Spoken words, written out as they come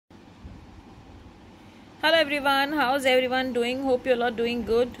Hello everyone, how's everyone doing? Hope you're all doing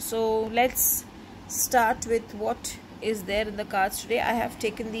good. So let's start with what is there in the cards today. I have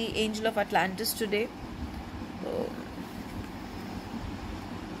taken the Angel of Atlantis today.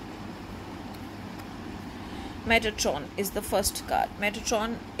 Metatron is the first card.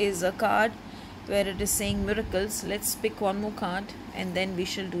 Metatron is a card where it is saying miracles. Let's pick one more card and then we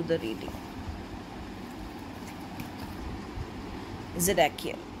shall do the reading.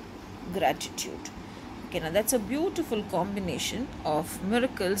 Zodiacal, gratitude. Okay, now that's a beautiful combination of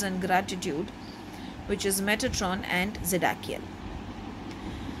miracles and gratitude, which is Metatron and Zodiacal.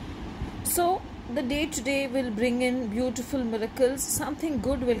 So the day today will bring in beautiful miracles. Something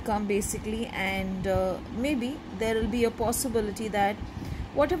good will come basically, and maybe there will be a possibility that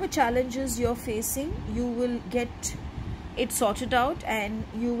whatever challenges you're facing, you will get it sorted out and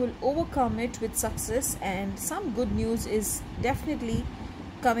you will overcome it with success, and some good news is definitely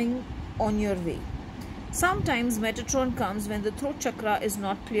coming on your way. Sometimes Metatron comes when the throat chakra is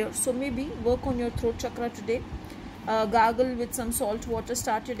not clear, so maybe work on your throat chakra today. Gargle with some salt water.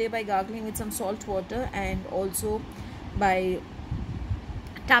 Start your day by gargling with some salt water and also by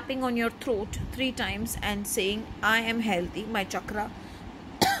tapping on your throat 3 times and saying, I am healthy, my chakra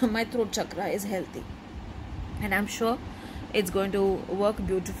my throat chakra is healthy, and I'm sure it's going to work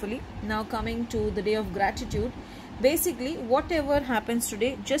beautifully. Now coming to the day of gratitude, basically whatever happens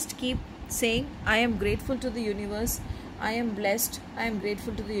today, just keep saying, I am grateful to the universe, I am blessed, I am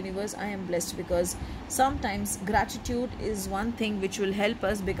grateful to the universe, I am blessed, because sometimes gratitude is one thing which will help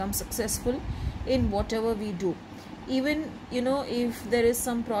us become successful in whatever we do. Even, if there is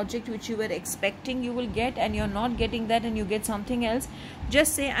some project which you were expecting you will get and you're not getting that and you get something else,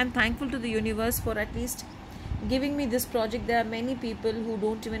 just say, I'm thankful to the universe for at least giving me this project. There are many people who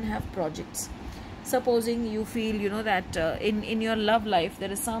don't even have projects. Supposing you feel that in your love life there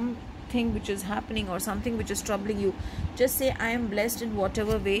is something which is happening or something which is troubling you, just say, I am blessed in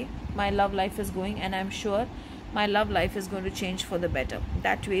whatever way my love life is going, and I'm sure my love life is going to change for the better.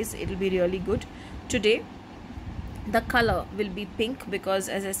 That ways it will be really good. Today the color will be pink, because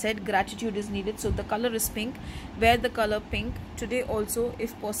as I said, gratitude is needed, so the color is pink. Wear the color pink today. Also,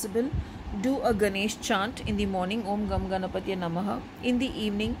 if possible, do a Ganesh chant in the morning, Om Gam Ganapatya Namaha. In the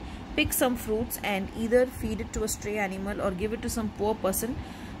evening, pick some fruits and either feed it to a stray animal or give it to some poor person.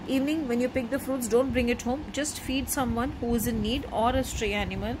 Evening, when you pick the fruits, don't bring it home, just feed someone who is in need or a stray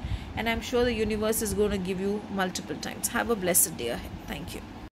animal, and I'm sure the universe is going to give you multiple times. Have a blessed day ahead. Thank you.